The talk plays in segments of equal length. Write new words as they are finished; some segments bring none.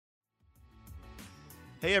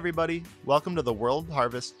Hey everybody, welcome to the World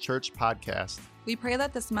Harvest Church podcast. We pray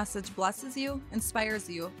that this message blesses you, inspires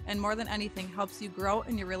you, and more than anything, helps you grow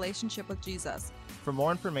in your relationship with Jesus. For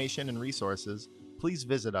more information and resources, please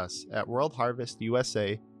visit us at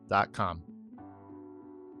worldharvestusa.com.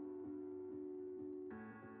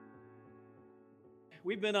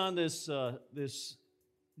 We've been on this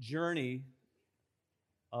journey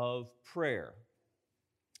of prayer.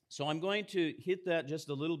 So I'm going to hit that just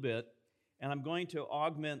a little bit, and I'm going to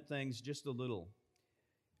augment things just a little.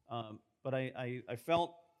 But I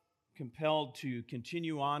felt compelled to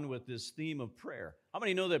continue on with this theme of prayer. How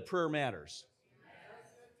many know that prayer matters?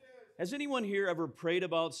 Has anyone here ever prayed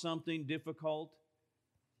about something difficult?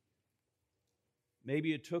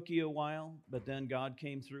 Maybe it took you a while, but then God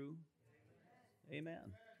came through?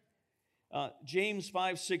 Amen. James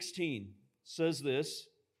 5:16 says this.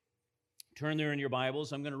 Turn there in your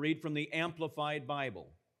Bibles. I'm going to read from the Amplified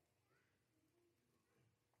Bible.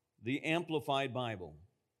 The Amplified Bible.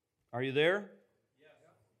 Are you there? Yes.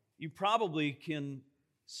 You probably can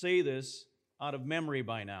say this out of memory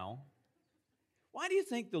by now. Why do you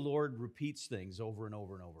think the Lord repeats things over and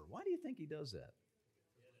over and over? Why do you think He does that?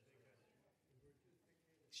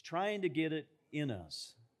 He's trying to get it in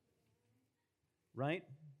us. Right?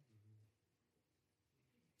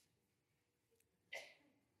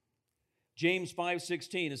 James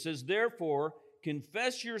 5:16, it says, "Therefore,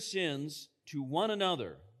 confess your sins to one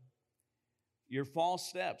another, your false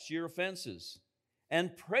steps, your offenses,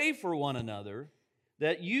 and pray for one another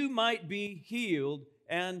that you might be healed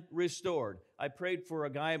and restored." I prayed for a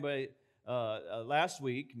guy last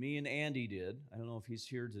week, me and Andy did. I don't know if he's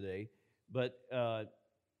here today, but I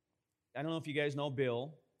don't know if you guys know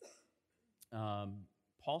Bill.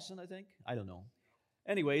 Paulson, I think? I don't know.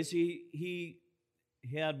 Anyways, he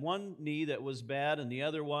had one knee that was bad, and the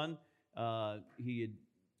other one, he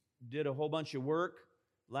did a whole bunch of work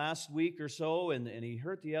last week or so, and he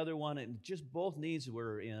hurt the other one, and just both knees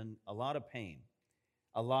were in a lot of pain.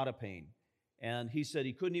 And he said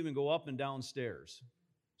he couldn't even go up and down stairs,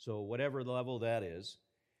 so whatever level that is.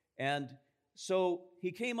 And so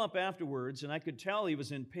he came up afterwards, and I could tell he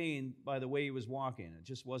was in pain by the way he was walking. It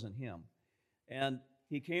just wasn't him. And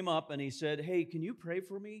he came up and he said, "Hey, can you pray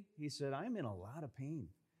for me?" He said, "I'm in a lot of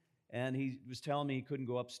pain." And he was telling me he couldn't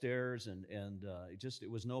go upstairs, and it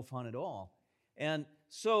was no fun at all. And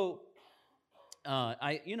so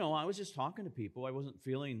I was just talking to people. I wasn't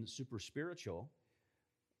feeling super spiritual.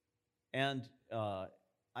 And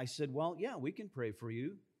I said, "Well, yeah, we can pray for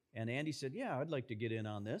you." And Andy said, "Yeah, I'd like to get in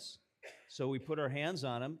on this." So we put our hands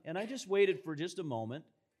on him, and I just waited for just a moment.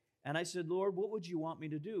 And I said, "Lord, what would you want me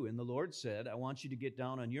to do?" And the Lord said, "I want you to get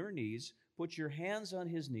down on your knees, put your hands on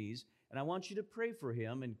his knees, and I want you to pray for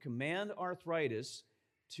him and command that arthritis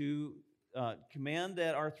to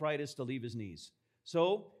leave his knees."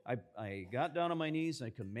 So I got down on my knees and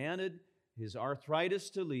I commanded his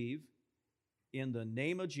arthritis to leave in the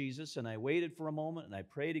name of Jesus, and I waited for a moment and I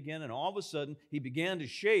prayed again, and all of a sudden he began to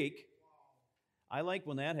shake. I like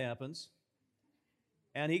when that happens.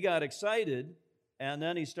 And he got excited, and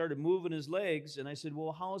then he started moving his legs, and I said,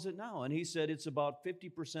 "Well, how is it now?" And he said, "It's about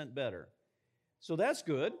 50% better." So that's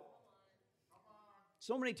good.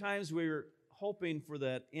 So many times we're hoping for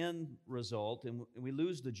that end result, and we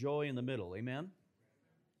lose the joy in the middle. Amen?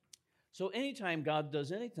 So anytime God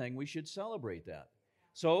does anything, we should celebrate that.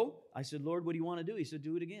 So I said, "Lord, what do you want to do?" He said,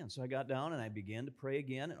 "Do it again." So I got down and I began to pray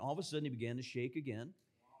again, and all of a sudden he began to shake again,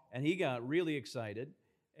 and he got really excited.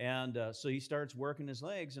 And so he starts working his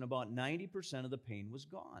legs, and about 90% of the pain was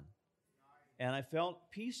gone. And I felt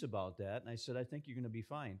peace about that, and I said, "I think you're going to be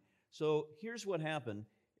fine." So here's what happened.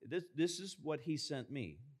 This is what he sent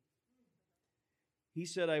me. He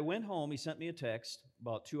said, "I went home." He sent me a text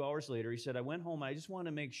about 2 hours later. He said, "I went home. I just want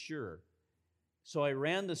to make sure." So I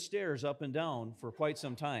ran the stairs up and down for quite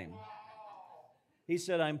some time. He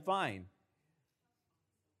said, "I'm fine."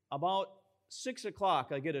 About 6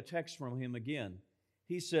 o'clock, I get a text from him again.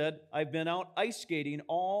 He said, "I've been out ice skating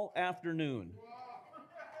all afternoon."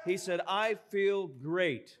 He said, "I feel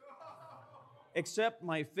great, except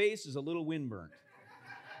my face is a little windburnt."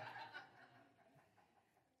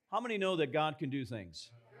 How many know that God can do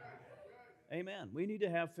things? Amen. We need to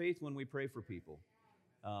have faith when we pray for people.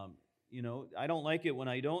 I don't like it when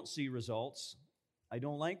I don't see results. I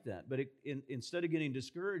don't like that. But instead of getting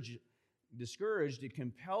discouraged, it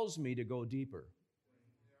compels me to go deeper.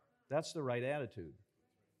 That's the right attitude.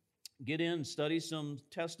 Get in, study some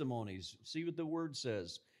testimonies, see what the Word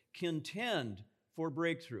says. Contend for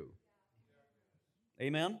breakthrough.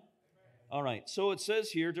 Amen? All right, so it says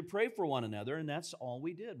here to pray for one another, and that's all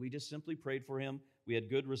we did. We just simply prayed for him. We had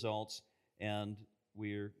good results, and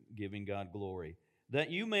we're giving God glory. that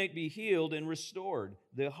you may be healed and restored.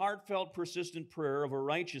 The heartfelt, persistent prayer of a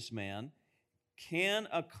righteous man can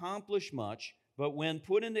accomplish much, but when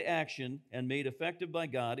put into action and made effective by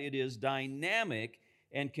God, it is dynamic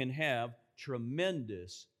and can have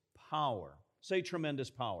tremendous power. Say tremendous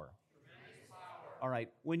power. Tremendous power. All right.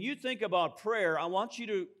 When you think about prayer, I want you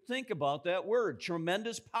to think about that word,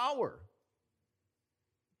 tremendous power.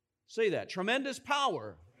 Say that, tremendous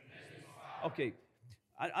power. Tremendous power. Okay.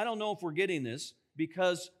 I don't know if we're getting this,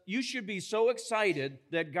 because you should be so excited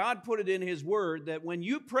that God put it in His Word that when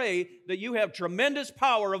you pray that you have tremendous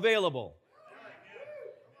power available.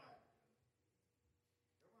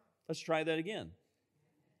 Let's try that again.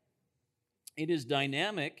 It is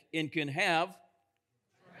dynamic and can have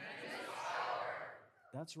tremendous power.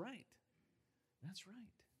 That's right. That's right.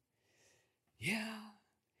 Yeah.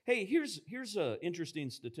 Hey, here's an interesting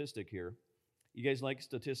statistic here. You guys like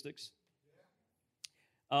statistics?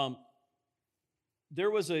 There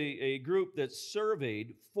was a group that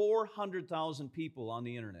surveyed 400,000 people on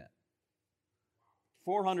the internet.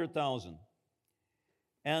 400,000.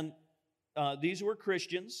 And these were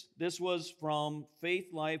Christians. This was from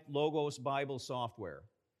Faith Life Logos Bible software.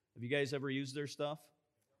 Have you guys ever used their stuff?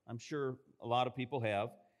 I'm sure a lot of people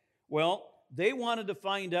have. Well, they wanted to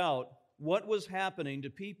find out what was happening to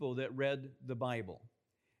people that read the Bible.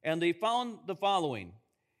 And they found the following.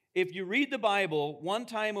 If you read the Bible one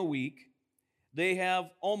time a week,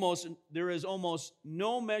 there is almost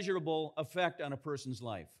no measurable effect on a person's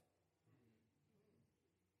life.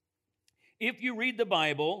 If you read the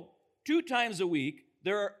Bible 2 times a week,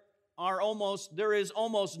 there is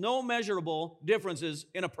almost no measurable differences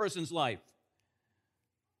in a person's life.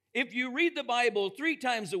 If you read the Bible 3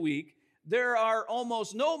 times a week, there are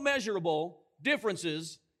almost no measurable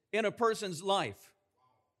differences in a person's life.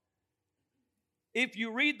 If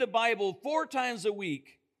you read the Bible 4 times a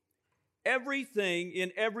week, everything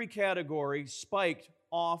in every category spiked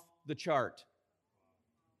off the chart.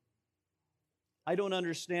 I don't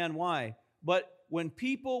understand why, but when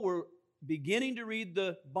people were beginning to read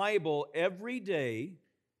the Bible every day,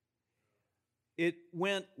 it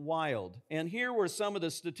went wild. And here were some of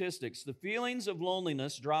the statistics. The feelings of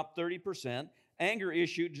loneliness dropped 30%, anger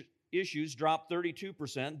issues dropped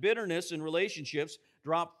 32%, bitterness in relationships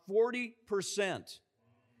dropped 40%.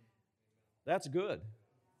 That's good.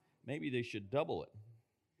 Maybe they should double it.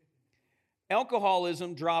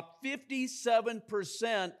 Alcoholism dropped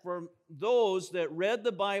 57% for those that read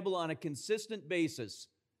the Bible on a consistent basis.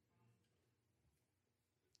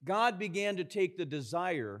 God began to take the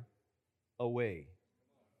desire away.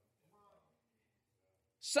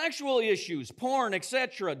 Sexual issues, porn,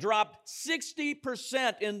 etc., dropped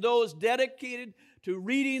 60% in those dedicated to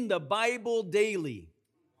reading the Bible daily.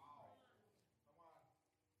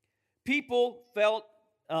 People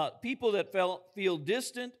that feel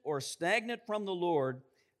distant or stagnant from the Lord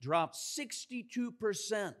dropped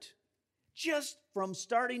 62% just from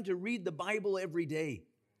starting to read the Bible every day.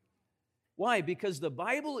 Why? Because the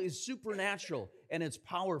Bible is supernatural and it's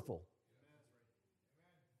powerful.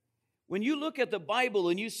 When you look at the Bible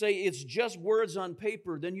and you say it's just words on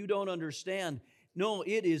paper, then you don't understand. No,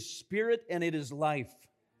 it is spirit and it is life.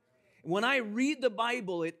 When I read the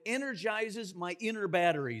Bible, it energizes my inner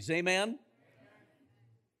batteries. Amen?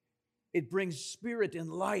 It brings spirit and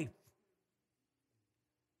life.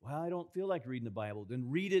 Well, I don't feel like reading the Bible. Then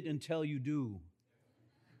read it until you do.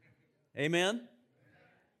 Amen?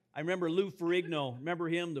 I remember Lou Ferrigno. Remember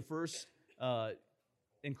him, the first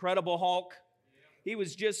Incredible Hulk? He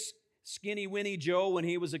was just Skinny Winnie Joe when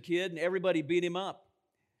he was a kid, and everybody beat him up.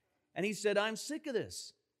 And he said, I'm sick of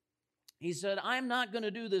this. He said, I'm not going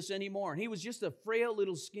to do this anymore. And he was just a frail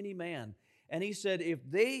little skinny man. And he said,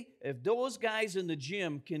 if those guys in the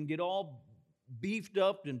gym can get all beefed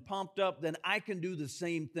up and pumped up, then I can do the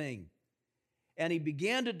same thing. And he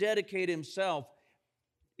began to dedicate himself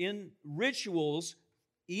in rituals,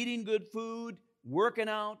 eating good food, working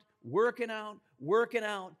out,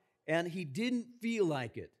 and he didn't feel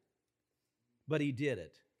like it, but he did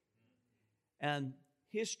it. And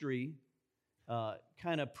history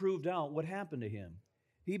kind of proved out what happened to him.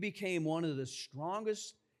 He became one of the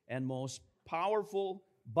strongest and most powerful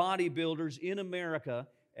bodybuilders in America,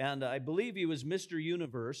 and I believe he was Mr.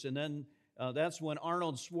 Universe, and then that's when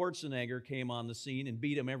Arnold Schwarzenegger came on the scene and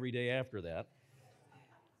beat him every day after that.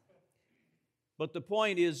 But the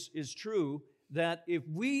point is true, that if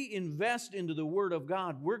we invest into the Word of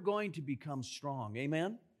God, we're going to become strong.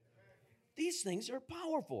 Amen? These things are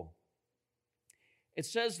powerful. It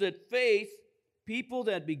says that faith, people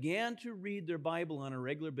that began to read their Bible on a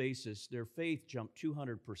regular basis, their faith jumped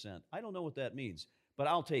 200%. I don't know what that means, but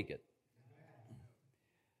I'll take it.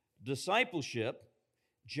 Discipleship,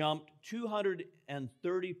 jumped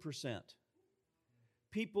 230%.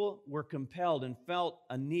 People were compelled and felt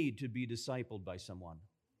a need to be discipled by someone.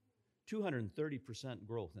 230%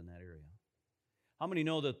 growth in that area. How many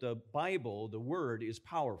know that the Bible, the Word, is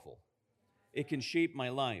powerful? It can shape my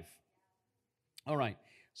life. All right,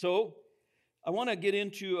 so I want to get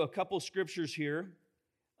into a couple scriptures here.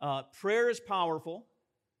 Prayer is powerful,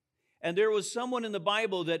 and there was someone in the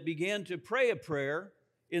Bible that began to pray a prayer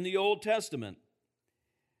in the Old Testament.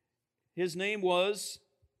 His name was,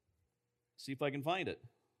 see if I can find it.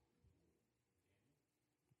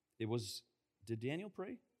 It was, did Daniel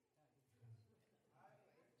pray?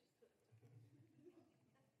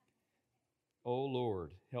 Oh,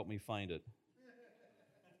 Lord, help me find it.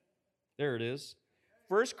 There it is.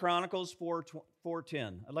 1 Chronicles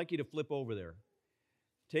 4:10. I'd like you to flip over there.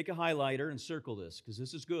 Take a highlighter and circle this, because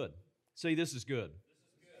this is good. Say, this is good.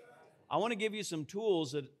 I want to give you some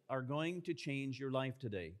tools that are going to change your life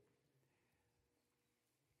today.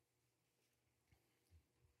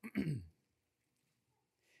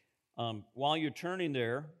 While you're turning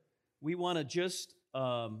there, we want to just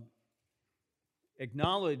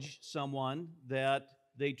acknowledge someone that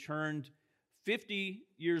they turned 50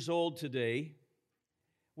 years old today.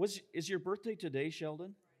 Is your birthday today,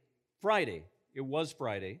 Sheldon? Friday. It was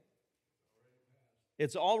Friday.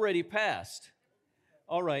 It's already passed.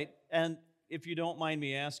 All right. And if you don't mind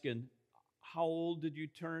me asking, how old did you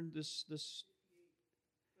turn this?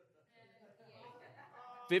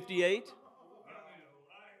 58?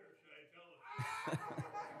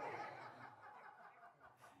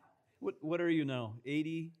 What are you now?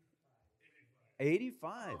 80?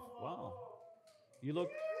 85. Wow. You look,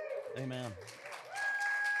 amen.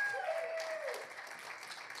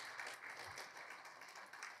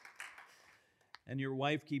 And your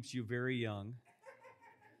wife keeps you very young.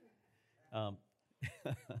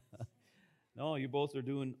 No, you both are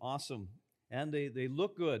doing awesome. And they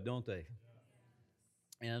look good, don't they?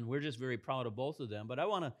 And we're just very proud of both of them. But I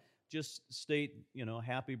want to just state,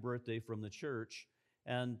 happy birthday from the church.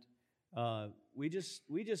 And we just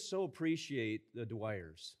so appreciate the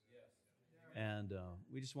Dwyers. And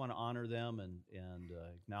we just want to honor them and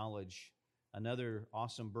acknowledge another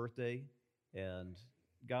awesome birthday. And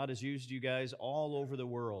God has used you guys all over the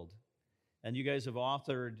world. And you guys have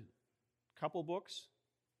authored a couple books?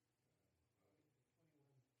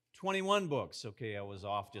 21 books. Okay, I was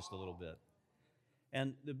off just a little bit.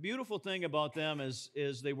 And the beautiful thing about them is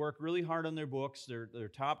they work really hard on their books. They're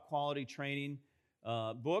top quality training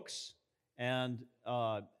books. And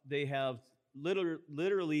they have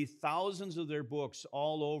literally thousands of their books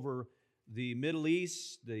all over the Middle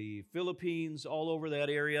East, the Philippines, all over that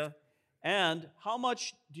area. And how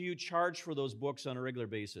much do you charge for those books on a regular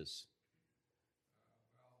basis?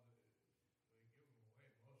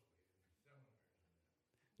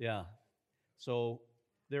 Yeah. So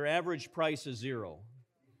their average price is $0.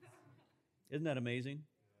 Isn't that amazing?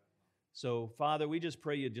 So, Father, we just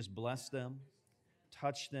pray you just bless them,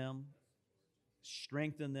 touch them,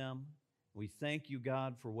 strengthen them. We thank you,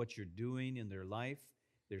 God, for what you're doing in their life.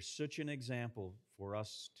 They're such an example for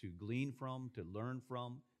us to glean from, to learn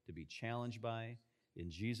from, to be challenged by. In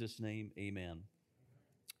Jesus' name, amen.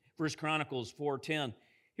 1 Chronicles 4:10.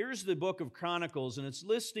 Here's the book of Chronicles, and it's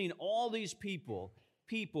listing all these people,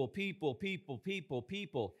 that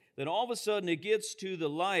all of a sudden it gets to the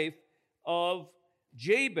life of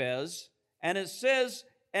Jabez, and it says,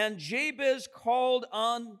 and Jabez called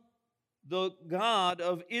on the God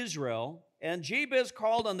of Israel, and Jabez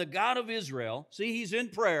called on the God of Israel. See, he's in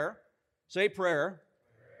prayer. Say prayer.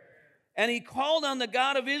 And he called on the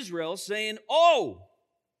God of Israel, saying, oh,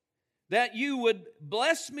 that you would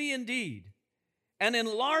bless me indeed and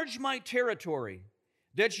enlarge my territory,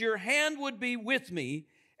 that your hand would be with me,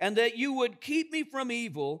 and that you would keep me from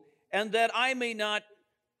evil, and that I may not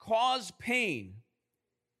cause pain.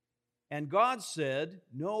 And God said,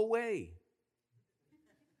 no way.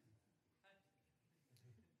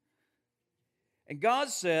 And God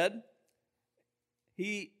said,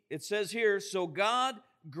 it says here, so God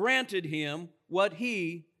granted him what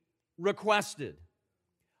he requested.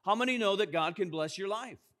 How many know that God can bless your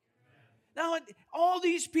life? Now, all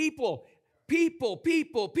these people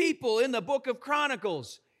in the book of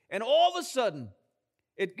Chronicles, and all of a sudden,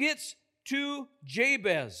 it gets to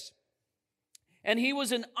Jabez. And he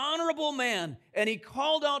was an honorable man, and he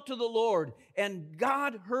called out to the Lord, and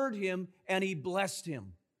God heard him, and he blessed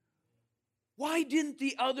him. Why didn't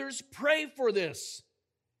the others pray for this?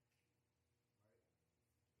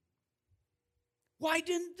 Why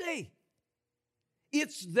didn't they?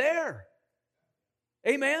 It's there.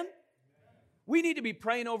 Amen? We need to be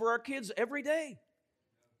praying over our kids every day.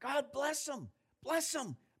 God bless them. Bless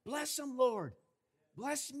them. Bless them, Lord.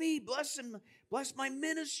 Bless me. Bless them. Bless my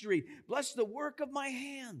ministry. Bless the work of my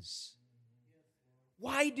hands.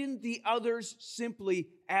 Why didn't the others simply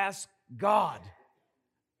ask God?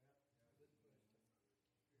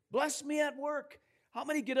 Bless me at work. How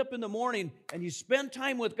many get up in the morning and you spend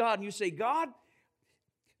time with God and you say, God,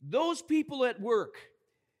 those people at work,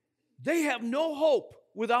 they have no hope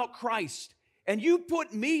without Christ, and you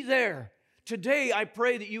put me there. Today, I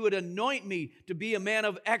pray that you would anoint me to be a man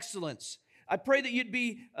of excellence. I pray that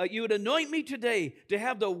you would anoint me today to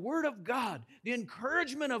have the Word of God, the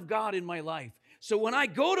encouragement of God in my life. So when I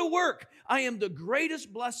go to work, I am the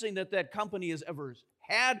greatest blessing that company has ever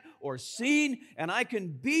had or seen, and I can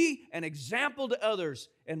be an example to others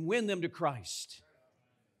and win them to Christ.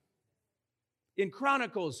 In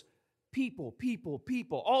Chronicles, people,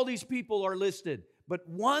 all these people are listed, but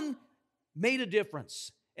one made a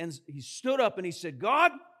difference. And he stood up and he said,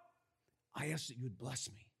 God, I ask that you would bless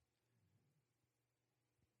me.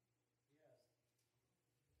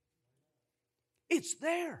 It's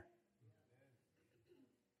there.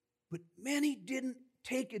 But many didn't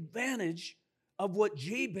take advantage of what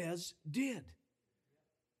Jabez did.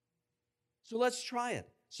 So let's try it.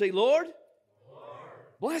 Say, Lord,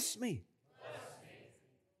 bless me.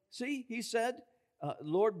 See, he said,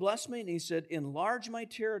 Lord, bless me. And he said, enlarge my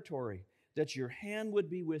territory, that your hand would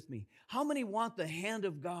be with me. How many want the hand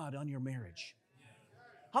of God on your marriage?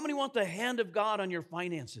 How many want the hand of God on your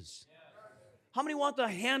finances? How many want the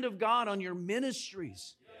hand of God on your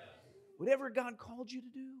ministries? Whatever God called you to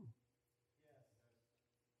do.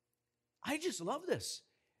 I just love this.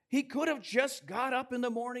 He could have just got up in the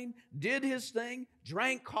morning, did his thing,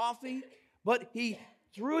 drank coffee, but he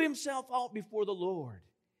threw himself out before the Lord.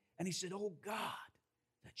 And he said, oh God,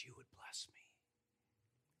 that you would bless me.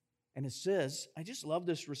 And it says, I just love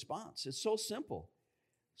this response. It's so simple.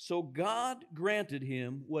 So God granted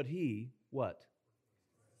him what he,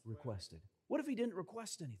 requested. What if he didn't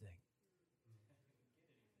request anything?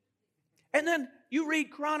 And then you read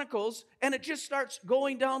Chronicles, and it just starts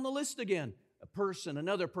going down the list again. A person,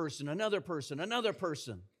 another person, another person, another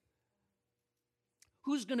person.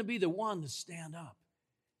 Who's going to be the one to stand up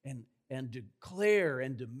and declare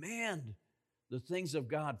and demand the things of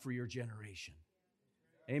God for your generation?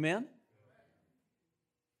 Amen?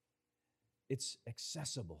 It's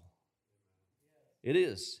accessible. It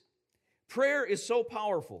is. Prayer is so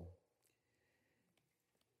powerful.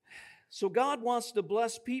 So God wants to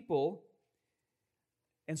bless people,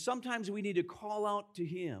 and sometimes we need to call out to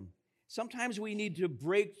Him. Sometimes we need to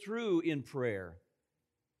break through in prayer.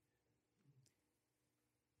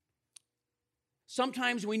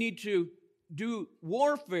 Sometimes we need to do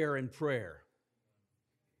warfare in prayer.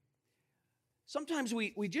 Sometimes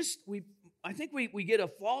I think we get a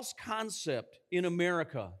false concept in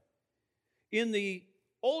America. In the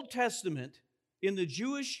Old Testament, in the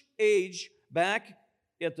Jewish age, back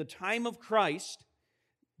at the time of Christ,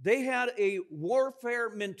 they had a warfare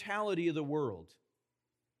mentality of the world.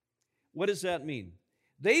 What does that mean?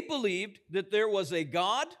 They believed that there was a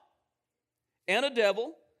God and a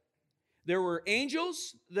devil. There were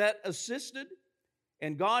angels that assisted,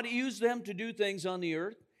 and God used them to do things on the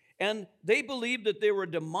earth. And they believed that there were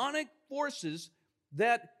demonic forces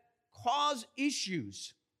that cause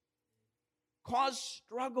issues, cause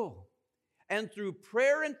struggle. And through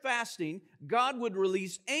prayer and fasting, God would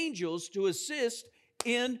release angels to assist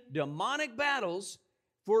in demonic battles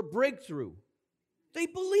for breakthrough. They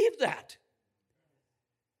believed that.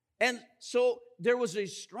 And so there was a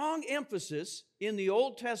strong emphasis in the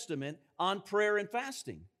Old Testament on prayer and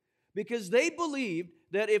fasting, because they believed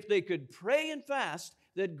that if they could pray and fast,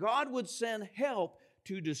 that God would send help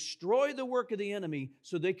to destroy the work of the enemy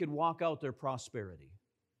so they could walk out their prosperity.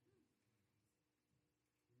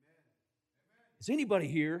 Is anybody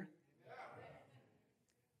here?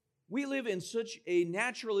 We live in such a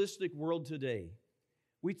naturalistic world today.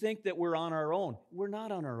 We think that we're on our own. We're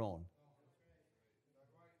not on our own.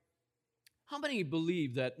 How many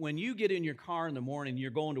believe that when you get in your car in the morning,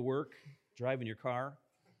 you're going to work, driving your car?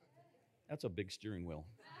 That's a big steering wheel.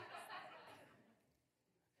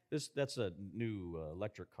 That's a new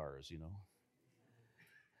electric cars, you know.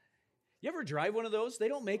 You ever drive one of those? They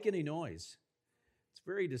don't make any noise. It's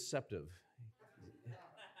very deceptive.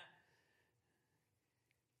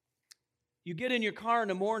 You get in your car in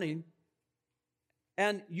the morning,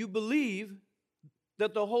 and you believe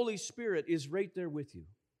that the Holy Spirit is right there with you.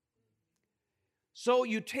 So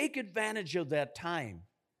you take advantage of that time.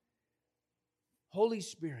 Holy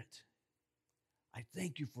Spirit, I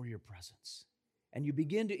thank you for your presence. And you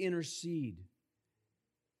begin to intercede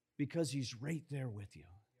because He's right there with you.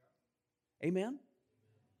 Amen?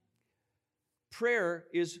 prayer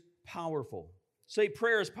is powerful. Say,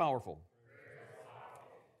 prayer is powerful.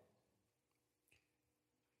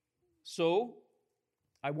 So,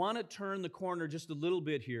 I want to turn the corner just a little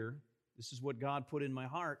bit here. This is what God put in my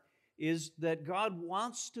heart, is that God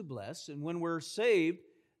wants to bless, and when we're saved,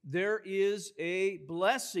 there is a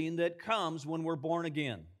blessing that comes when we're born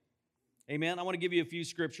again. Amen? I want to give you a few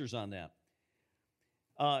scriptures on that.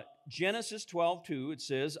 Genesis 12:2, it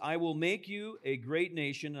says, I will make you a great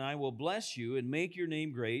nation, and I will bless you and make your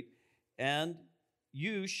name great, and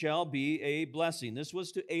you shall be a blessing. This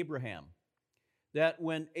was to Abraham. That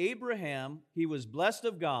when Abraham, he was blessed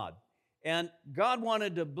of God, and God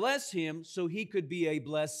wanted to bless him so he could be a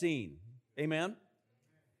blessing. Amen?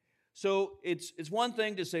 So it's one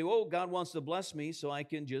thing to say, oh, God wants to bless me so I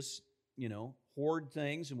can just, hoard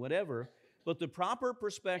things and whatever. But the proper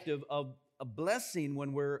perspective of a blessing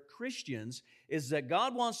when we're Christians is that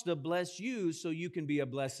God wants to bless you so you can be a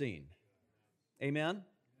blessing. Amen?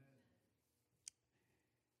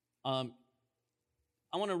 I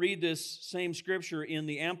want to read this same scripture in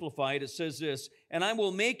the Amplified. It says this, and I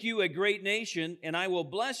will make you a great nation, and I will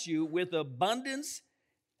bless you with abundant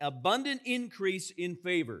increase in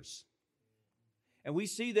favors. And we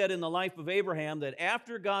see that in the life of Abraham, that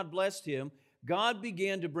after God blessed him, God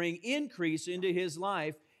began to bring increase into his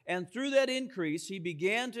life, and through that increase, he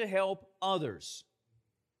began to help others.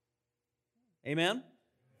 Amen?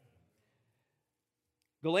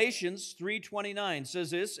 Galatians 3:29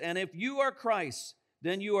 says this, and if you are Christ,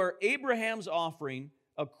 then you are Abraham's offering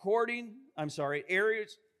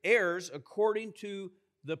heirs according to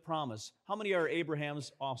the promise. How many are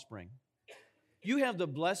Abraham's offspring? You have the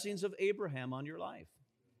blessings of Abraham on your life.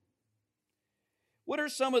 What are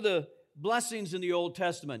some of the blessings in the Old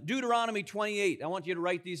Testament? Deuteronomy 28. I want you to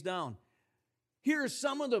write these down. Here are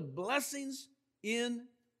some of the blessings in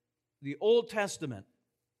the Old Testament.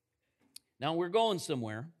 Now we're going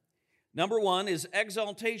somewhere. Number one is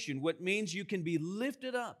exaltation, what means you can be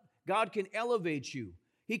lifted up. God can elevate you.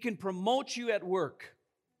 He can promote you at work.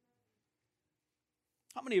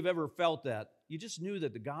 How many have ever felt that? You just knew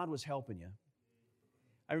that the God was helping you.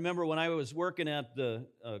 I remember when I was working at the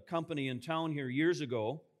company in town here years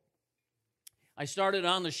ago, I started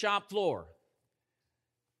on the shop floor.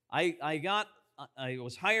 I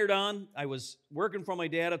was hired on. I was working for my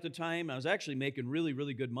dad at the time. I was actually making really,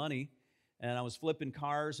 really good money. And I was flipping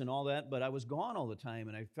cars and all that, but I was gone all the time.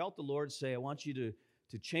 And I felt the Lord say, I want you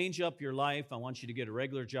to change up your life. I want you to get a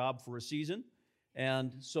regular job for a season.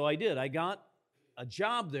 And so I did. I got a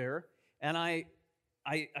job there, and I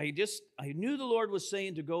knew the Lord was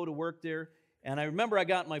saying to go to work there. And I remember I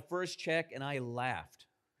got my first check, and I laughed.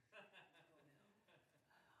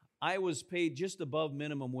 I was paid just above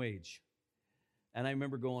minimum wage. And I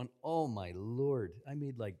remember going, oh my Lord, I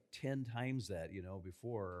made like 10 times that,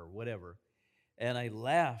 before or whatever. And I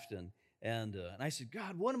laughed, and I said,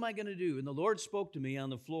 God, what am I going to do? And the Lord spoke to me on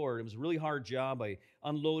the floor. It was a really hard job. I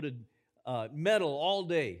unloaded metal all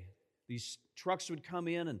day. These trucks would come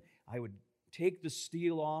in, and I would take the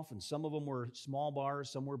steel off, and some of them were small bars,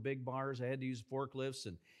 some were big bars. I had to use forklifts,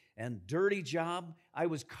 and dirty job. I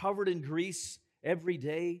was covered in grease every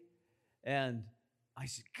day. And I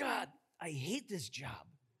said, God, I hate this job.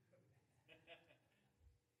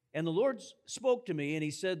 And the Lord spoke to me, and he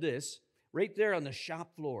said this, right there on the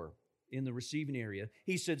shop floor in the receiving area.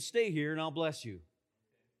 He said, stay here, and I'll bless you.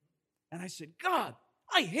 And I said, God,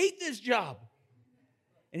 I hate this job.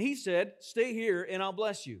 And he said, stay here, and I'll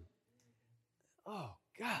bless you. Oh,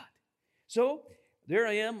 God. So there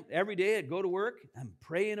I am every day. I'd go to work. I'm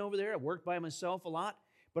praying over there. I worked by myself a lot.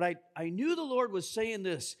 But I knew the Lord was saying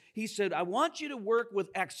this. He said, I want you to work with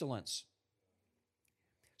excellence.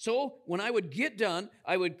 So when I would get done,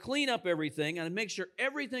 I would clean up everything and I'd make sure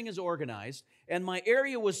everything is organized and my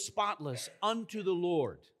area was spotless unto the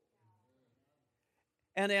Lord.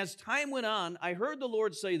 And as time went on, I heard the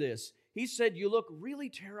Lord say this. He said, you look really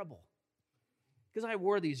terrible. Because I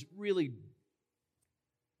wore these really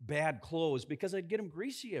bad clothes because I'd get them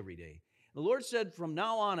greasy every day. The Lord said, from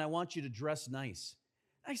now on, I want you to dress nice.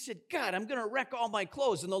 I said, God, I'm going to wreck all my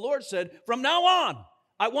clothes. And the Lord said, from now on,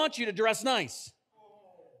 I want you to dress nice.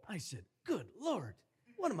 I said, good Lord,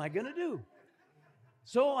 what am I going to do?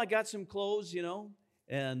 So I got some clothes,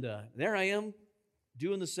 and there I am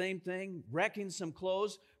doing the same thing, wrecking some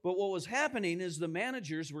clothes. But what was happening is the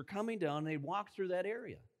managers were coming down, and they'd walk through that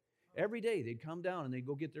area. Every day they'd come down and they'd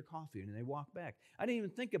go get their coffee and they'd walk back. I didn't even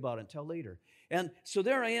think about it until later. And so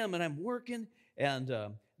there I am, and I'm working, and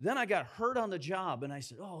then I got hurt on the job, and I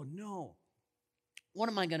said, oh no, what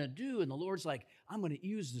am I going to do? And the Lord's like, I'm going to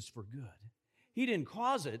use this for good. He didn't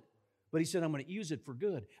cause it, but he said, I'm going to use it for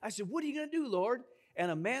good. I said, what are you going to do, Lord? And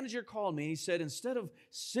a manager called me and he said, instead of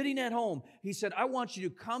sitting at home, he said, I want you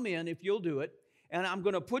to come in if you'll do it. And I'm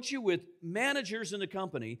going to put you with managers in the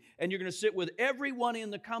company, and you're going to sit with everyone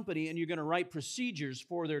in the company, and you're going to write procedures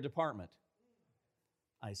for their department.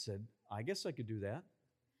 I said, I guess I could do that.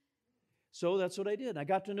 So that's what I did. I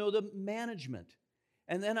got to know the management.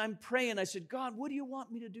 And then I'm praying. I said, God, what do you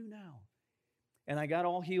want me to do now? And I got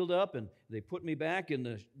all healed up, and they put me back in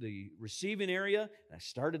the receiving area. And I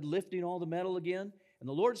started lifting all the metal again. And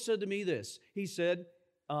the Lord said to me this. He said,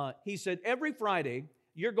 every Friday,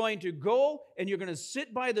 you're going to go and you're going to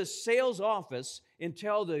sit by the sales office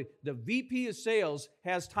until the VP of sales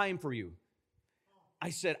has time for you. I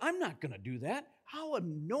said, I'm not going to do that. How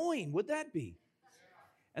annoying would that be?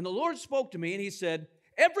 And the Lord spoke to me, and He said,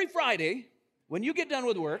 every Friday, when you get done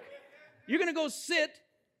with work, you're going to go sit.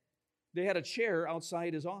 They had a chair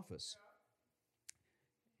outside his office.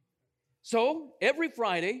 So every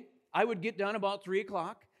Friday, I would get done about 3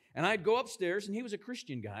 o'clock, and I'd go upstairs, and he was a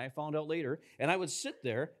Christian guy, I found out later, and I would sit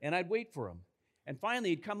there, and I'd wait for him. And finally,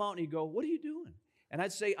 he'd come out, and he'd go, what are you doing? And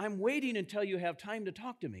I'd say, I'm waiting until you have time to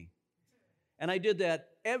talk to me. And I did that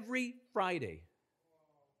every Friday.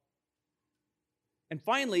 And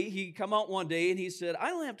finally, he'd come out one day, and he said, I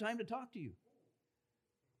don't have time to talk to you.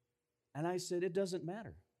 And I said, it doesn't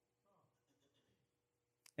matter.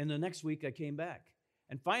 And the next week, I came back.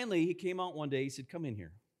 And finally, he came out one day, he said, come in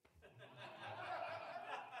here.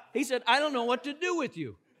 He said, I don't know what to do with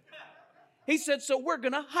you. He said, so we're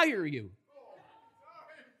going to hire you.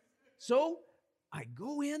 So I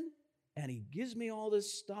go in, and he gives me all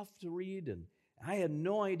this stuff to read, and I had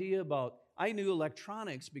no idea I knew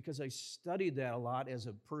electronics because I studied that a lot as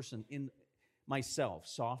a person in myself,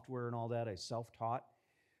 software and all that. I self-taught.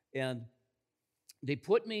 And they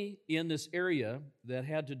put me in this area that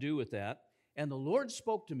had to do with that, and the Lord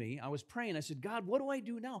spoke to me. I was praying. I said, God, what do I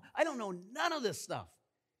do now? I don't know none of this stuff,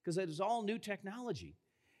 because it was all new technology.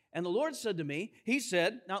 And the Lord said to me,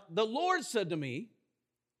 the Lord said to me,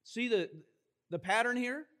 see the pattern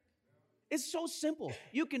here? It's so simple.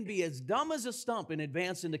 You can be as dumb as a stump and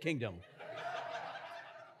advance in the kingdom.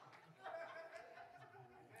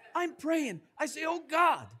 I'm praying. I say, oh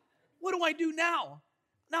God, what do I do now?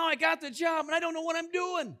 Now I got the job and I don't know what I'm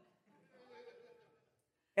doing.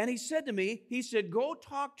 And he said to me, go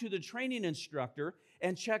talk to the training instructor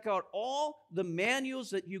and check out all the manuals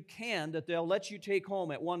that you can that they'll let you take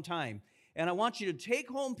home at one time. And I want you to take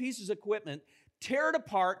home pieces of equipment, tear it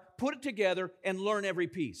apart, put it together, and learn every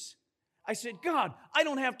piece. I said, God, I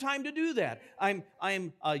don't have time to do that. I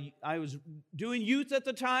was doing youth at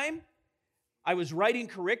the time. I was writing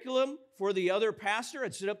curriculum for the other pastor.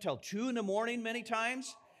 I'd sit up till 2 in the morning many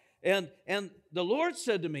times. And the Lord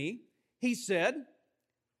said to me,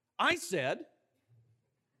 I said,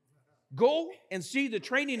 go and see the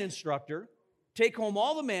training instructor, take home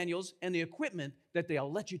all the manuals and the equipment that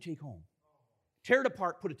they'll let you take home. Tear it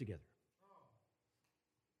apart, put it together.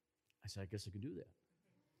 I said, I guess I can do that.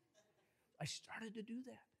 I started to do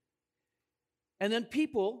that. And then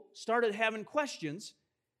people started having questions,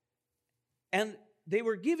 and they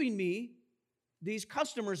were giving me these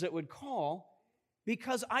customers that would call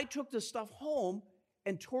because I took the stuff home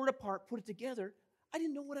and tore it apart, put it together. I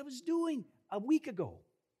didn't know what I was doing a week ago.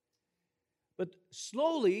 But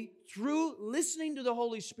slowly, through listening to the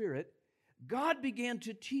Holy Spirit, God began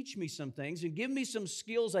to teach me some things and give me some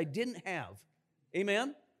skills I didn't have.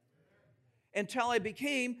 Amen? Until I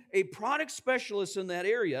became a product specialist in that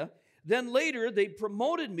area. Then later, they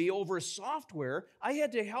promoted me over software. I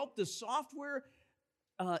had to help the software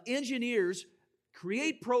engineers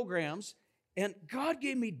create programs, and God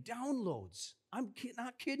gave me downloads. I'm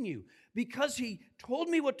not kidding you. Because He told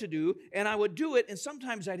me what to do, and I would do it, and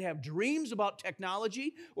sometimes I'd have dreams about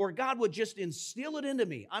technology, or God would just instill it into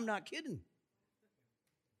me. I'm not kidding.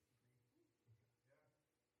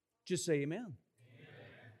 Just say amen.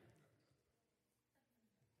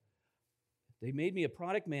 They made me a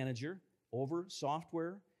product manager over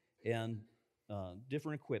software and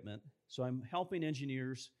different equipment. So I'm helping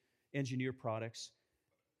engineers engineer products,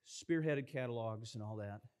 spearheaded catalogs and all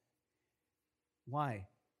that. Why?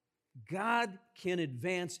 God can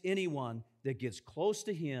advance anyone that gets close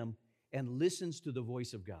to Him and listens to the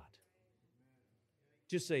voice of God.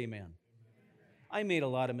 Just say amen. I made a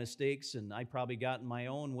lot of mistakes, and I probably got in my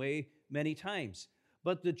own way many times.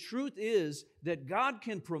 But the truth is that God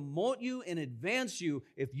can promote you and advance you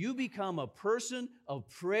if you become a person of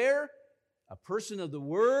prayer, a person of the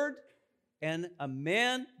Word, and a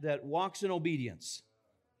man that walks in obedience.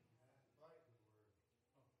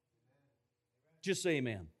 Just say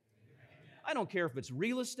amen. I don't care if it's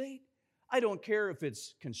real estate. I don't care if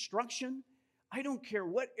it's construction. I don't care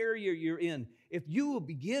what area you're in, if you will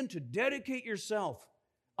begin to dedicate yourself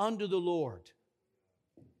unto the Lord,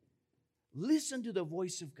 listen to the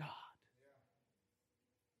voice of God.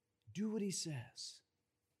 Do what He says.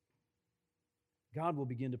 God will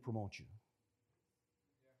begin to promote you.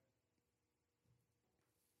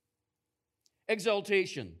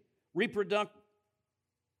 Exaltation,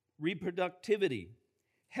 reproductivity,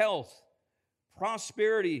 health,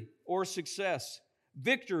 prosperity or success,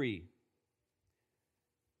 victory.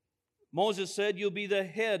 Moses said, you'll be the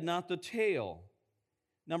head, not the tail.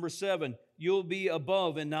 Number 7, you'll be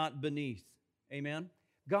above and not beneath. Amen?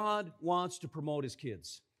 God wants to promote His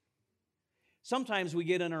kids. Sometimes we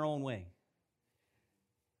get in our own way.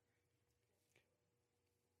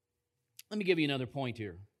 Let me give you another point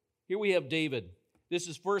here. Here we have David. This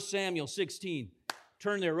is 1 Samuel 16.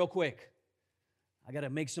 Turn there real quick. I got to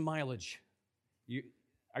make some mileage.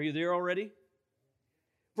 Are you there already?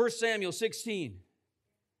 1 Samuel 16.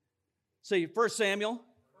 Say 1 Samuel. 1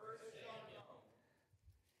 Samuel.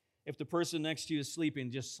 If the person next to you is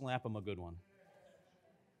sleeping, just slap them a good one.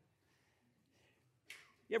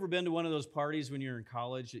 You ever been to one of those parties when you're in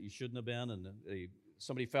college that you shouldn't have been, and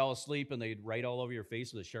somebody fell asleep and they'd write all over your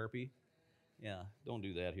face with a Sharpie? Yeah, don't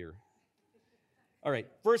do that here. All right,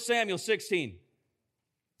 1 Samuel 16.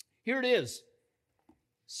 Here it is.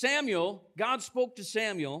 Samuel, God spoke to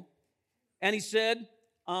Samuel, and He said,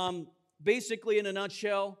 basically in a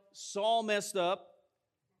nutshell, Saul messed up.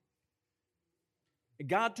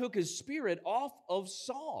 God took His spirit off of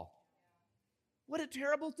Saul. What a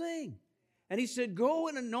terrible thing. And He said, go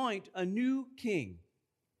and anoint a new king.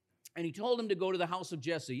 And He told him to go to the house of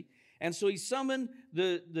Jesse. And so He summoned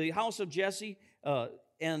the house of Jesse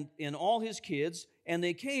and all his kids, and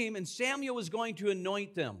they came, and Samuel was going to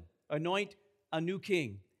anoint them, anoint a new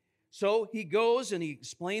king. So he goes and he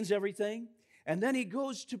explains everything, and then he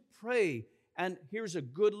goes to pray. And here's a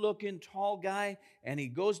good-looking, tall guy, and he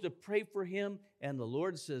goes to pray for him, and the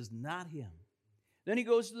Lord says, not him. Then he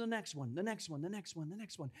goes to the next one, the next one, the next one, the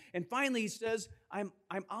next one. And finally he says, I'm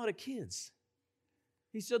out of kids.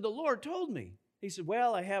 He said, the Lord told me. He said,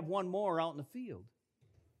 well, I have one more out in the field.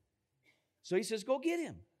 So he says, go get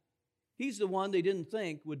him. He's the one they didn't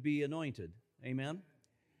think would be anointed. Amen?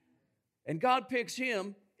 And God picks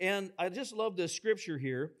him, and I just love this scripture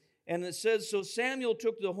here. And it says, so Samuel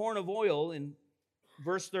took the horn of oil in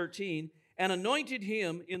verse 13 and anointed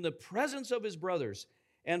him in the presence of his brothers.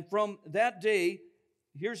 And from that day,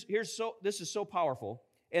 this is so powerful.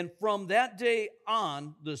 And from that day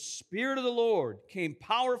on, the Spirit of the Lord came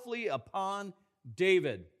powerfully upon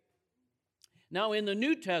David. Now, in the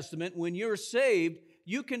New Testament, when you're saved,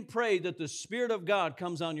 you can pray that the Spirit of God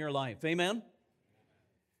comes on your life. Amen?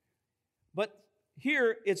 But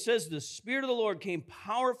here it says the Spirit of the Lord came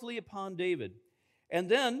powerfully upon David. And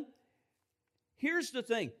then, here's the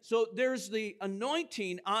thing. So there's the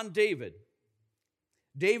anointing on David.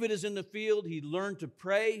 David is in the field. He learned to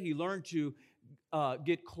pray. He learned to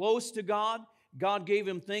get close to God. God gave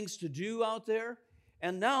him things to do out there.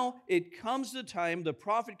 And now it comes the time, the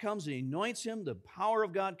prophet comes and anoints him. The power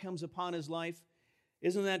of God comes upon his life.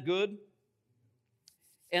 Isn't that good?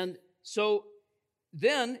 And so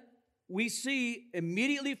then we see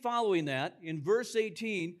immediately following that, in verse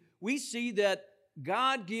 18, we see that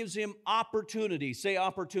God gives him opportunity. Say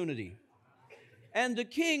opportunity. And the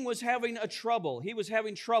king was having a trouble. He was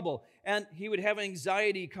having trouble. And he would have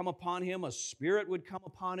anxiety come upon him. A spirit would come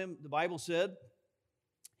upon him, the Bible said.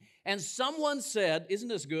 And someone said, isn't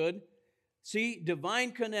this good? See,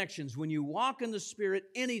 divine connections. When you walk in the Spirit,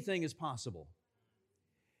 anything is possible.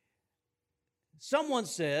 Someone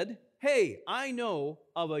said, hey, I know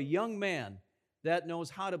of a young man that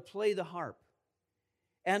knows how to play the harp.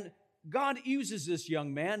 And God uses this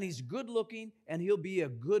young man. He's good looking, and he'll be a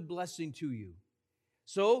good blessing to you.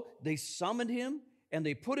 So they summoned him, and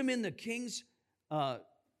they put him in the king's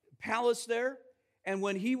palace there. And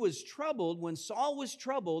when he was troubled, when Saul was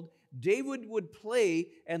troubled, David would play,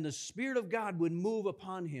 and the Spirit of God would move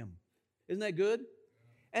upon him. Isn't that good?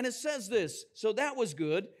 And it says this, so that was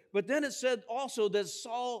good, but then it said also that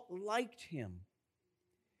Saul liked him.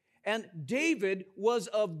 And David was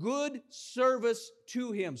of good service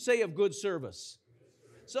to him. Say, of good service.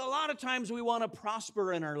 So a lot of times we want to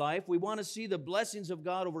prosper in our life. We want to see the blessings of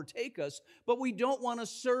God overtake us, but we don't want to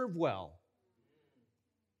serve well.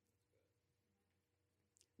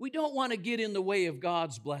 We don't want to get in the way of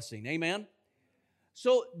God's blessing. Amen?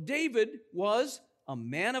 So David was a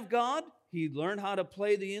man of God. He learned how to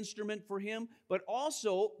play the instrument for him. But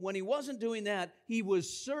also, when he wasn't doing that, he was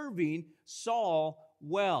serving Saul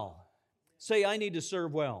well. Say, I need to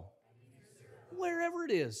serve well. Wherever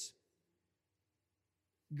it is.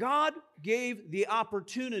 God gave the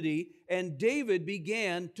opportunity, and David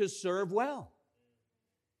began to serve well.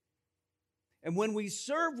 And when we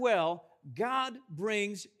serve well, God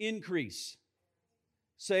brings increase.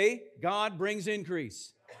 Say, God brings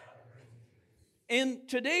increase. In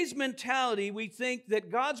today's mentality, we think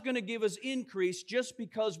that God's going to give us increase just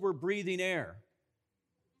because we're breathing air.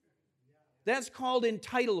 That's called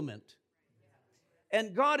entitlement.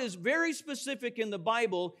 And God is very specific in the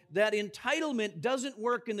Bible that entitlement doesn't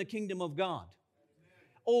work in the kingdom of God.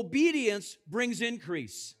 Obedience brings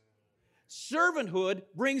increase. Servanthood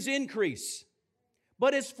brings increase.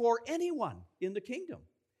 But it's for anyone in the kingdom.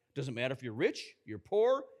 Doesn't matter if you're rich, you're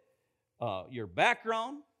poor, your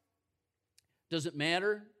background. Doesn't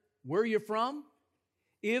matter where you're from.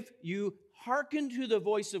 If you hearken to the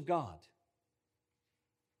voice of God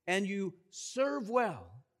and you serve well,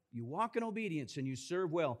 you walk in obedience and you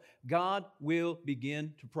serve well, God will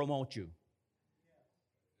begin to promote you.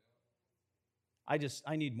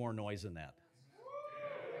 I need more noise than that.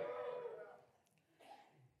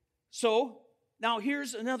 So, now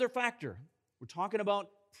here's another factor. We're talking about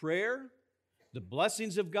prayer, the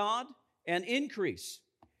blessings of God, and increase.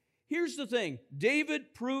 Here's the thing.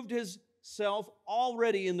 David proved himself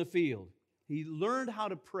already in the field. He learned how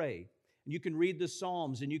to pray. And you can read the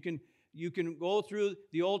Psalms, and you can go through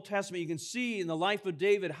the Old Testament. You can see in the life of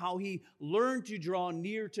David how he learned to draw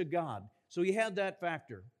near to God. So he had that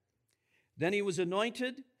factor. Then he was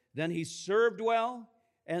anointed. Then he served well.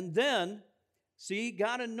 And then, see,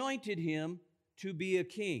 God anointed him to be a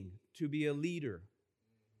king, to be a leader.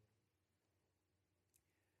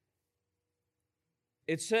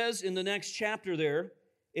 It says in the next chapter there,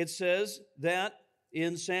 it says that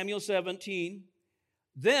in Samuel 17,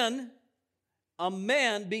 then a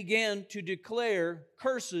man began to declare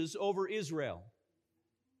curses over Israel.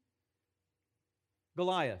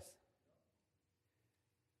 Goliath.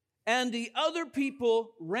 And the other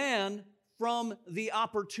people ran from the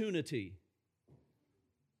opportunity.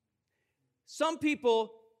 Some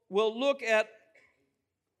people will look at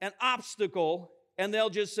an obstacle and they'll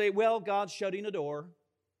just say, well, God's shutting a door.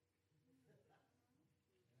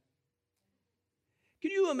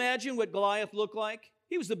 Can you imagine what Goliath looked like?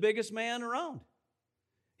 He was the biggest man around.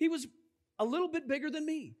 He was a little bit bigger than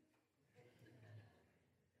me.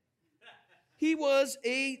 He was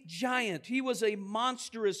a giant. He was a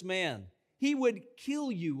monstrous man. He would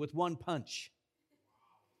kill you with one punch.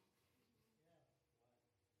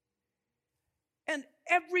 And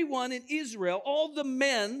everyone in Israel, all the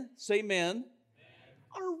men, say men,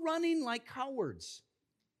 are running like cowards.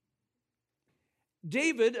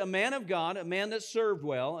 David, a man of God, a man that served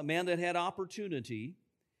well, a man that had opportunity,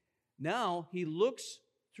 now he looks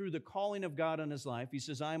through the calling of God on his life. He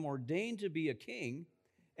says, I am ordained to be a king,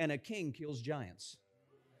 and a king kills giants.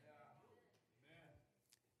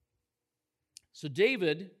 So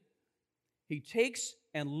David, he takes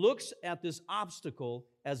and looks at this obstacle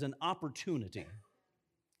as an opportunity.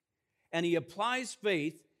 And he applies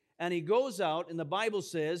faith, and he goes out, and the Bible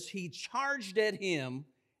says he charged at him,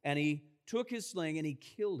 and he took his sling, and he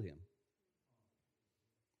killed him.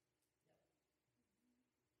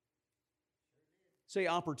 Say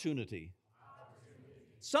opportunity.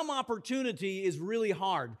 Some opportunity is really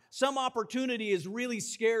hard. Some opportunity is really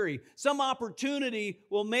scary. Some opportunity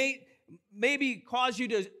will maybe cause you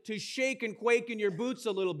to shake and quake in your boots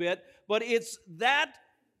a little bit, but it's that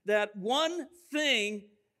one thing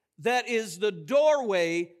that is the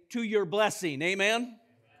doorway to your blessing. Amen?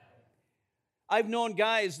 I've known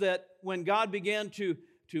guys that when God began to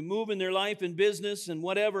move in their life and business and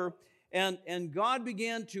whatever, and God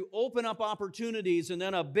began to open up opportunities, and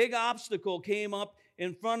then a big obstacle came up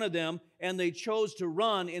in front of them, and they chose to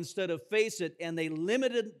run instead of face it, and they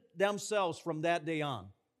limited themselves from that day on.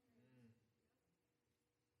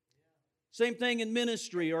 Same thing in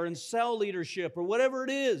ministry or in cell leadership or whatever it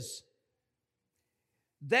is.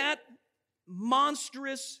 That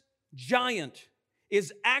monstrous giant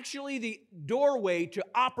is actually the doorway to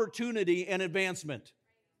opportunity and advancement.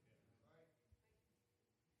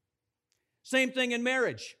 Same thing in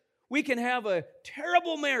marriage. We can have a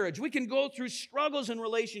terrible marriage. We can go through struggles in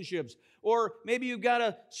relationships. Or maybe you've got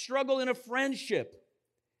a struggle in a friendship.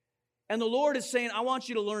 And the Lord is saying, I want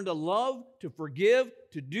you to learn to love, to forgive,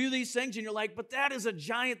 to do these things. And you're like, but that is a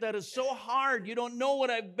giant that is so hard. You don't know what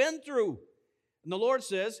I've been through. And the Lord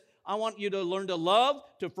says, I want you to learn to love,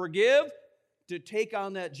 to forgive, to take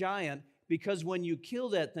on that giant. Because when you kill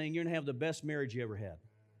that thing, you're going to have the best marriage you ever had.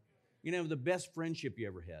 You're going to have the best friendship you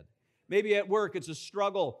ever had. Maybe at work, it's a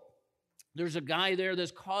struggle. There's a guy there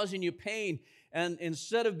that's causing you pain. And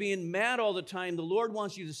instead of being mad all the time, the Lord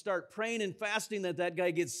wants you to start praying and fasting that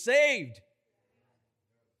guy gets saved.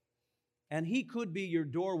 and he could be your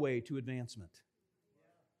doorway to advancement.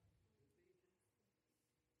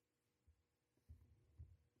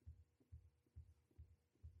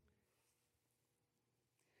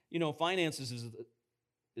 You know, finances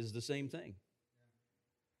is the same thing.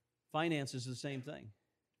 Finances is the same thing.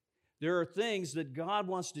 There are things that God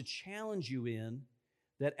wants to challenge you in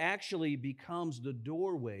that actually becomes the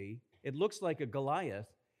doorway. It looks like a Goliath,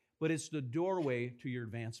 but it's the doorway to your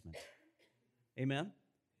advancement. Amen?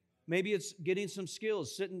 Maybe it's getting some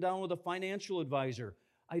skills, sitting down with a financial advisor.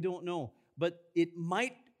 I don't know. But it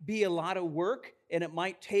might be a lot of work, and it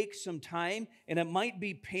might take some time, and it might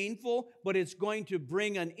be painful, but it's going to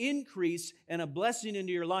bring an increase and a blessing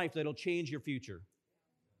into your life that'll change your future.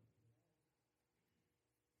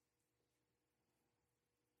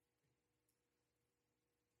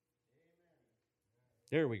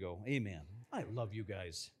 There we go. Amen. I love you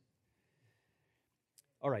guys.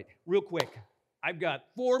 All right, real quick. I've got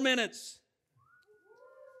 4 minutes.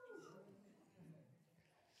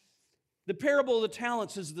 The parable of the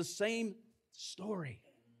talents is the same story.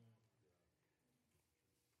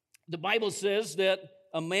 The Bible says that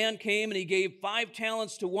a man came and he gave 5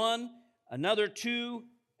 talents to one, another 2,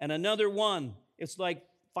 and another 1. It's like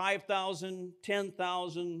 5,000,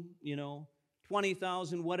 10,000,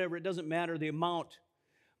 20,000, whatever. It doesn't matter the amount.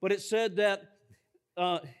 But it said that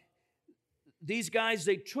these guys,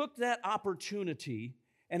 they took that opportunity,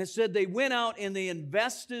 and it said they went out and they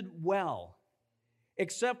invested well.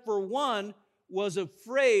 Except for one was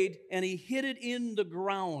afraid, and he hid it in the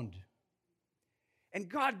ground. And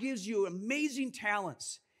God gives you amazing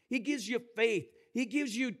talents. He gives you faith. He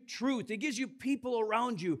gives you truth. He gives you people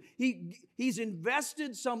around you. He's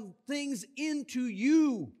invested some things into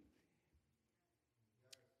you.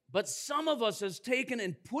 But some of us has taken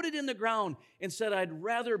and put it in the ground and said, I'd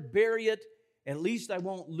rather bury it. At least I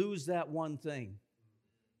won't lose that one thing.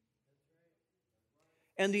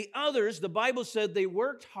 And the others, the Bible said they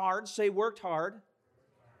worked hard, say worked hard,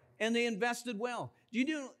 and they invested well. Do you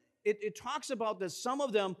know, it talks about that some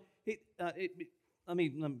of them, I'm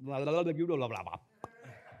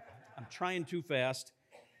trying too fast,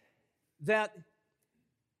 that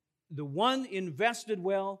the one invested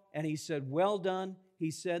well, and he said, well done,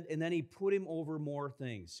 he said, and then he put him over more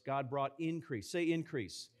things. God brought increase. Say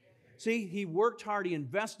increase. See, he worked hard, he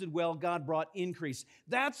invested well, God brought increase.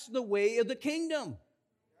 That's the way of the kingdom.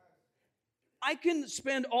 I can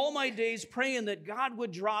spend all my days praying that God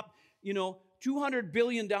would drop, $200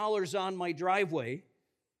 billion on my driveway.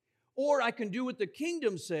 Or I can do what the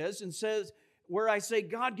kingdom says, where I say,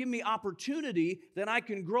 God, give me opportunity that I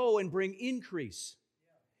can grow and bring increase.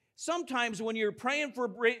 Sometimes when you're praying for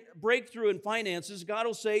breakthrough in finances, God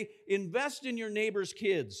will say, invest in your neighbor's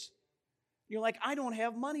kids. You're like, I don't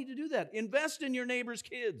have money to do that. Invest in your neighbor's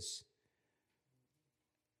kids.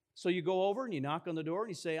 So you go over and you knock on the door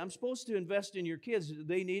and you say, I'm supposed to invest in your kids. Do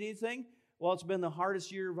they need anything? Well, it's been the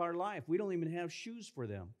hardest year of our life. We don't even have shoes for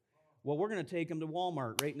them. Well, we're going to take them to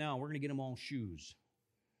Walmart right now. We're going to get them all shoes.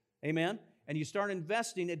 Amen? And you start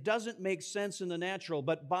investing. It doesn't make sense in the natural,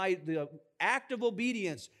 but by the act of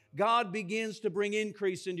obedience, God begins to bring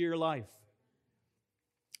increase into your life.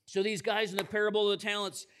 So these guys in the parable of the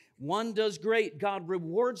talents, one does great, God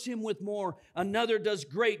rewards him with more. Another does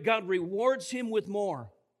great, God rewards him with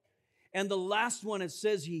more. And the last one, it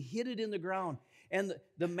says he hid it in the ground. And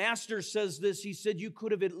the master says this, he said, you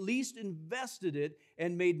could have at least invested it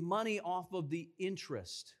and made money off of the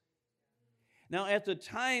interest. Now, at the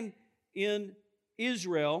time in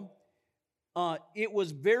Israel, it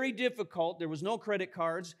was very difficult. There was no credit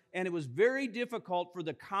cards, and it was very difficult for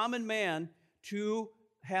the common man to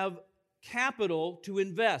have capital to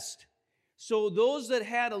invest. So those that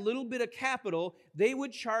had a little bit of capital, they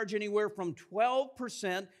would charge anywhere from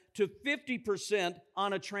 12% to 50%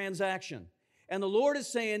 on a transaction. And the Lord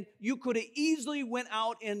is saying, you could have easily went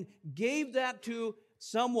out and gave that to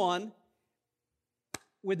someone.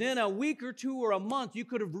 Within a week or two or a month, you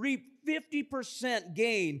could have reaped 50%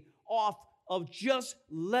 gain off of just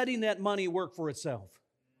letting that money work for itself.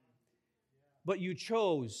 But you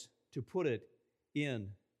chose to put it in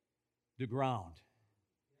the ground.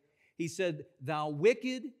 He said, thou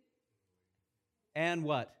wicked and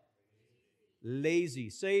what? Lazy.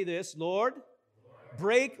 Say this, Lord,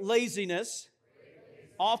 break laziness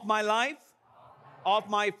off my life, off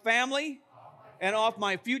my family, and off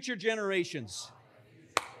my future generations.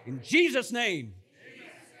 In Jesus' name.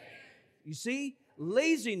 You see,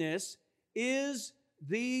 laziness is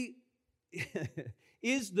the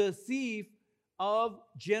thief of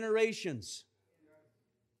generations.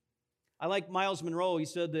 I like Miles Monroe. He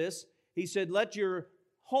said this. He said, let your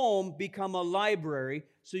home become a library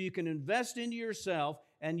so you can invest into yourself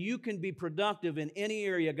and you can be productive in any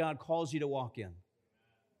area God calls you to walk in.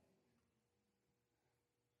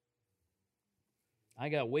 I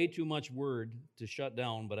got way too much word to shut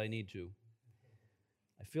down, but I need to.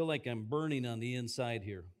 I feel like I'm burning on the inside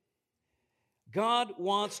here. God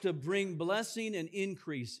wants to bring blessing and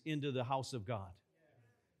increase into the house of God.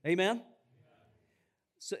 Amen?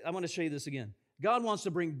 So I want to show you this again. God wants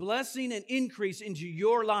to bring blessing and increase into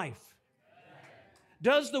your life.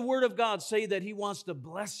 Does the Word of God say that He wants to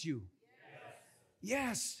bless you?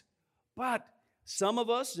 Yes. But some of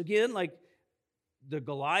us, again, like the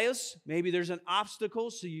Goliaths, maybe there's an obstacle,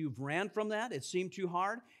 so you've ran from that. It seemed too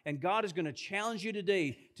hard. And God is going to challenge you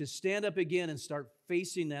today to stand up again and start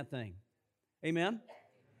facing that thing. Amen?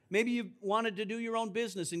 Maybe you wanted to do your own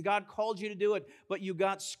business and God called you to do it, but you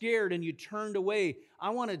got scared and you turned away.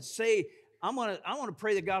 I want to say, I want to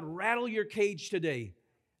pray that God rattle your cage today.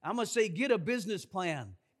 I'm going to say, get a business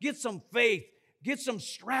plan. Get some faith. Get some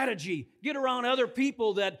strategy. Get around other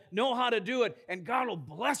people that know how to do it, and God will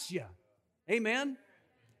bless you. Amen?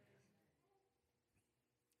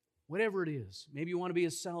 Whatever it is. Maybe you want to be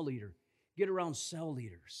a cell leader. Get around cell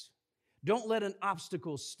leaders. Don't let an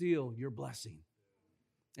obstacle steal your blessing.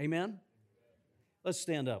 Amen? Let's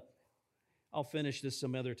stand up. I'll finish this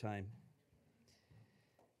some other time.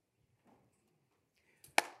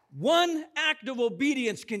 One act of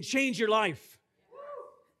obedience can change your life.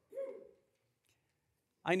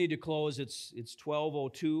 I need to close. It's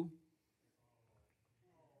 12:02.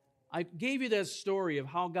 I gave you that story of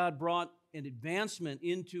how God brought an advancement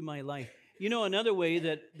into my life. You know, another way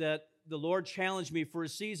that the Lord challenged me for a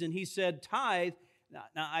season, He said, tithe.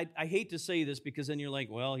 Now, I hate to say this because then you're like,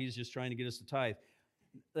 well, He's just trying to get us to tithe.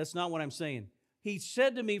 That's not what I'm saying. He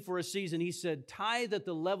said to me for a season, He said, tithe at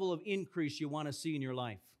the level of increase you want to see in your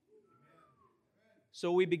life.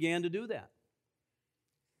 So we began to do that.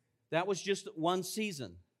 That was just one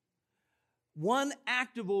season. One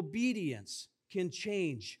act of obedience can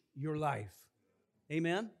change your life.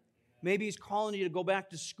 Amen? Maybe He's calling you to go back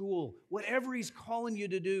to school. Whatever He's calling you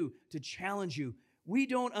to do to challenge you. We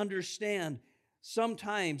don't understand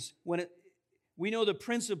sometimes we know the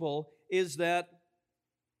principle is that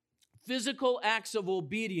physical acts of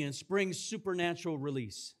obedience bring supernatural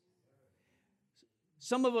release.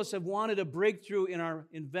 Some of us have wanted a breakthrough in our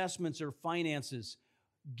investments or finances.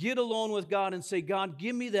 Get alone with God and say, God,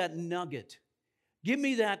 give me that nugget. Give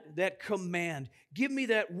me that command. Give me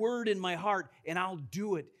that word in my heart, and I'll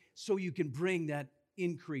do it so you can bring that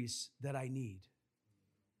increase that I need.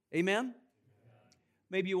 Amen?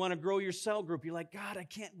 Maybe you want to grow your cell group. You're like, God, I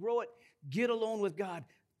can't grow it. Get alone with God.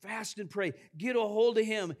 Fast and pray. Get a hold of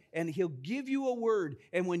Him, and He'll give you a word,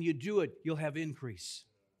 and when you do it, you'll have increase.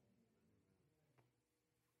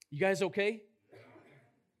 You guys okay?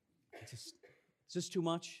 Is this too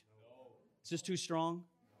much? Is this too strong?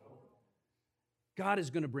 God is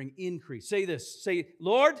going to bring increase. Say this. Say,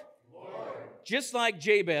 Lord, just like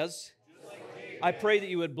Jabez, I pray that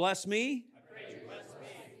you would bless me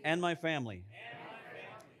and my family.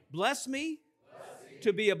 Bless me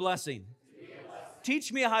to be a blessing.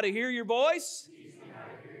 Teach me how to hear your voice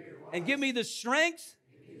and give me the strength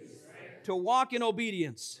to walk in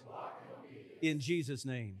obedience. In Jesus'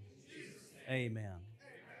 name. Amen.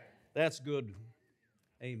 That's good.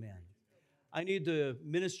 Amen. I need the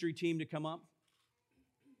ministry team to come up,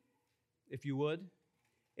 if you would.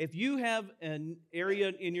 If you have an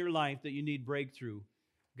area in your life that you need breakthrough,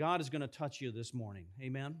 God is going to touch you this morning.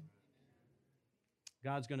 Amen.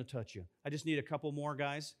 God's going to touch you. I just need a couple more,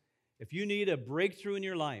 guys. If you need a breakthrough in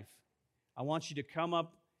your life, I want you to come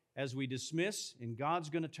up as we dismiss, and God's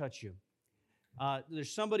going to touch you.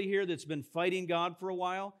 There's somebody here that's been fighting God for a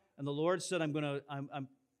while, and the Lord said,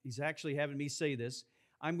 He's actually having me say this,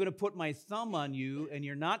 I'm going to put my thumb on you, and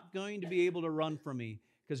you're not going to be able to run from me,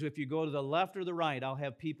 because if you go to the left or the right, I'll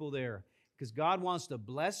have people there. Because God wants to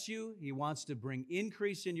bless you. He wants to bring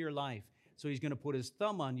increase in your life. So He's going to put His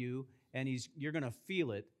thumb on you, and you're going to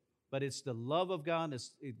feel it. But it's the love of God.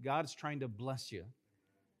 God's trying to bless you.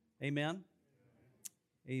 Amen?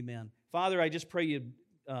 Amen. Father, I just pray you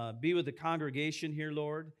be with the congregation here,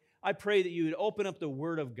 Lord. I pray that you would open up the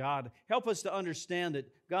Word of God. Help us to understand that,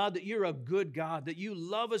 God, that you're a good God, that you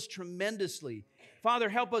love us tremendously. Father,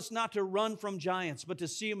 help us not to run from giants, but to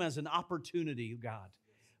see them as an opportunity, God.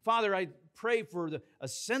 Father, I pray for a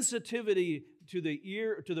sensitivity to the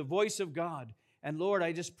ear, to the voice of God. And Lord,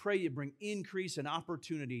 I just pray you bring increase and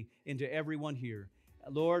opportunity into everyone here.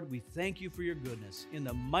 Lord, we thank you for your goodness. In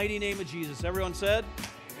the mighty name of Jesus, everyone said,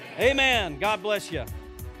 Amen. God bless you.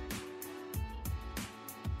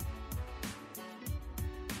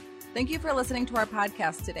 Thank you for listening to our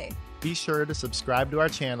podcast today. Be sure to subscribe to our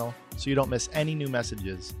channel so you don't miss any new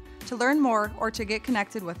messages. To learn more or to get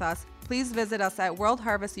connected with us, please visit us at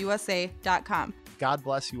worldharvestusa.com. God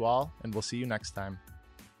bless you all, and we'll see you next time.